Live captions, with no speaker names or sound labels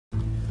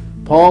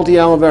Paul De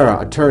Oliveira,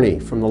 attorney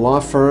from the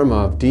law firm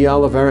of De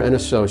Oliveira and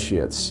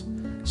Associates.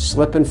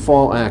 Slip and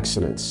fall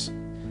accidents.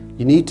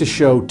 You need to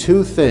show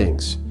two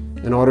things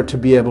in order to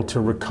be able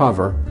to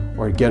recover,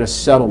 or get a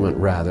settlement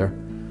rather,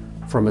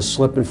 from a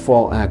slip and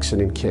fall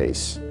accident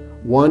case.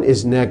 One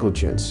is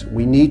negligence.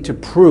 We need to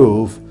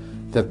prove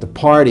that the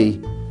party,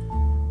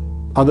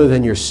 other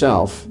than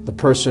yourself, the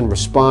person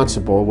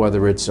responsible,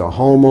 whether it's a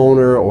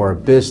homeowner or a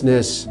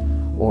business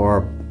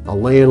or a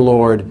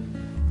landlord,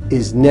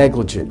 is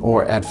negligent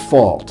or at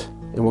fault.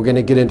 And we're going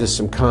to get into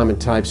some common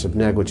types of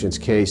negligence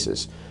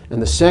cases.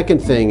 And the second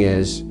thing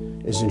is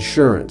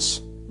insurance.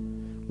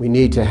 We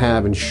need to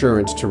have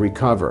insurance to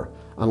recover,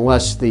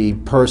 unless the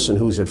person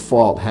who's at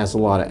fault has a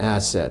lot of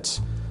assets.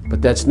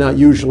 But that's not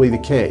usually the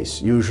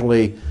case.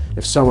 Usually,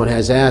 if someone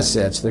has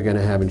assets, they're going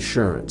to have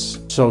insurance.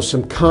 So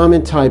some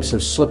common types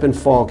of slip and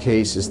fall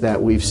cases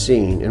that we've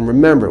seen. And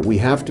remember, we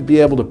have to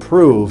be able to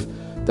prove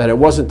that it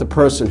wasn't the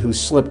person who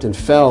slipped and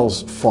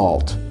fell's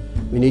fault.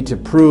 We need to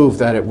prove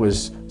that it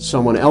was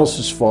someone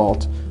else's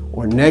fault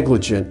or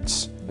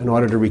negligence in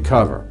order to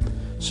recover.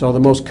 So the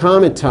most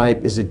common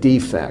type is a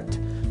defect.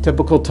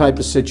 Typical type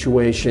of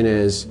situation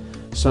is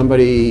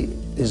somebody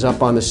is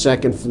up on the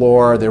second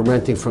floor, they're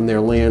renting from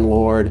their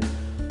landlord.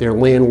 Their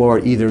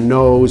landlord either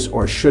knows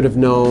or should have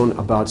known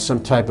about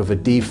some type of a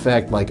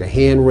defect, like a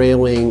hand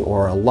railing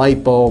or a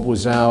light bulb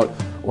was out,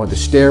 or the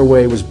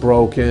stairway was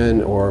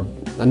broken, or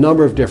a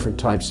number of different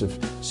types of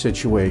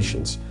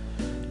situations.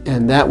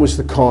 And that was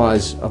the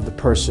cause of the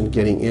person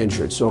getting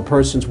injured. So a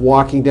person's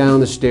walking down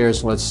the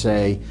stairs, let's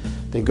say,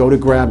 they go to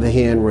grab the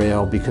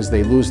handrail because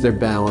they lose their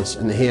balance,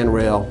 and the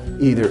handrail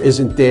either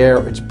isn't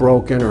there, it's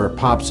broken, or it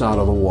pops out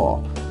of the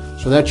wall.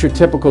 So that's your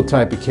typical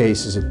type of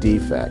case, is a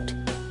defect.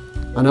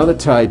 Another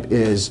type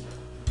is,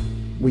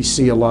 we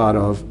see a lot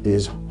of,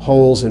 is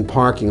holes in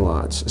parking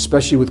lots,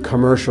 especially with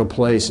commercial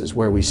places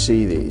where we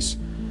see these.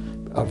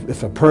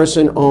 If a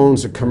person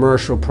owns a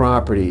commercial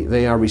property,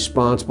 they are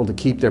responsible to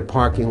keep their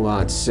parking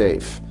lots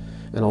safe.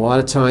 And a lot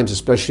of times,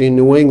 especially in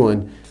New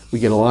England, we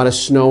get a lot of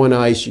snow and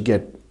ice. You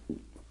get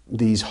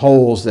these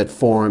holes that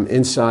form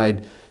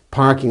inside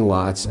parking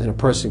lots, and a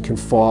person can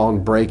fall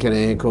and break an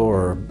ankle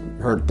or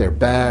hurt their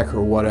back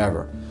or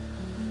whatever.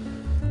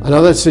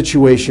 Another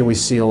situation we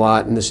see a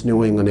lot in this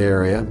New England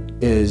area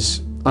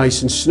is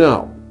ice and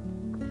snow.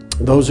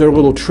 Those are a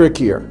little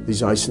trickier,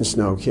 these ice and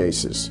snow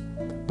cases.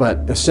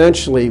 But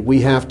essentially,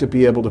 we have to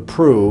be able to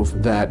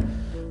prove that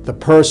the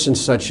person,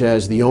 such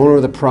as the owner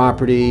of the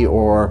property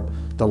or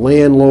the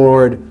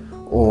landlord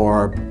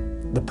or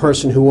the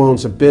person who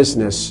owns a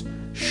business,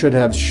 should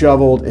have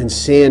shoveled and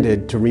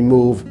sanded to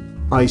remove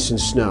ice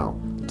and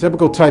snow.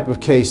 Typical type of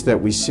case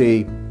that we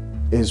see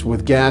is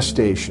with gas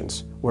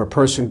stations, where a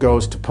person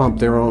goes to pump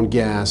their own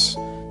gas.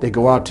 They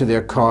go out to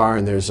their car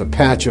and there's a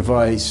patch of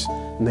ice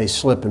and they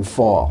slip and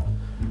fall.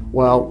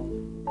 Well,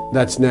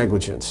 that's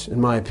negligence,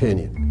 in my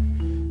opinion.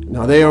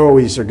 Now, they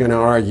always are going to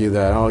argue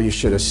that, oh, you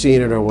should have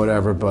seen it or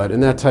whatever, but in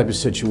that type of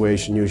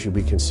situation, usually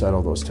we can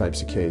settle those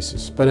types of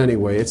cases. But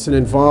anyway, it's an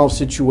involved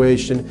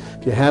situation.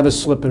 If you have a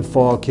slip and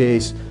fall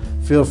case,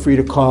 feel free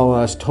to call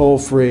us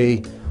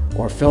toll-free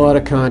or fill out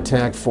a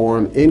contact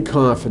form in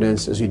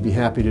confidence, as we'd be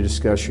happy to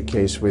discuss your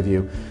case with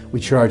you. We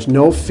charge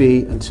no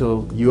fee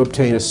until you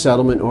obtain a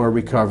settlement or a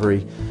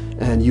recovery,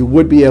 and you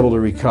would be able to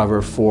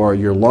recover for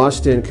your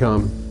lost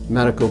income,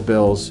 medical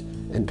bills,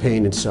 and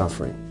pain and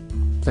suffering.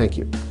 Thank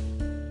you.